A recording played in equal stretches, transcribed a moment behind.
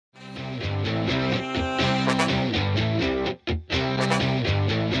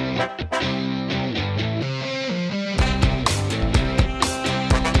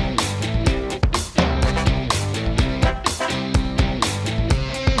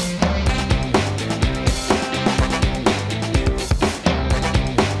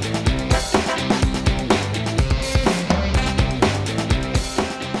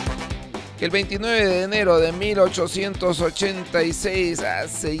El 29 de enero de 1886,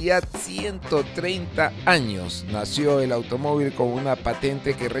 hace ya 130 años, nació el automóvil con una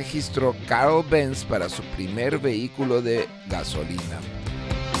patente que registró Carl Benz para su primer vehículo de gasolina.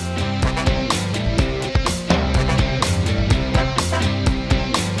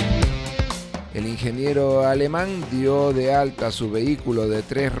 El ingeniero alemán dio de alta su vehículo de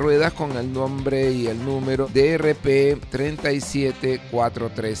 3 ruedas con el nombre y el número DRP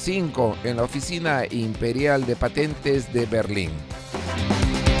 37435 en la Oficina Imperial de Patentes de Berlín.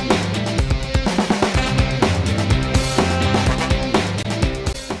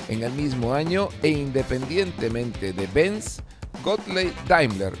 En el mismo año, e independientemente de Benz, Gottlieb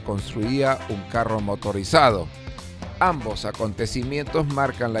Daimler construía un carro motorizado. Ambos acontecimientos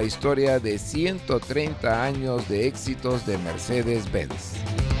marcan la historia de 130 años de éxitos de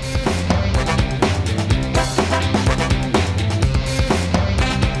Mercedes-Benz.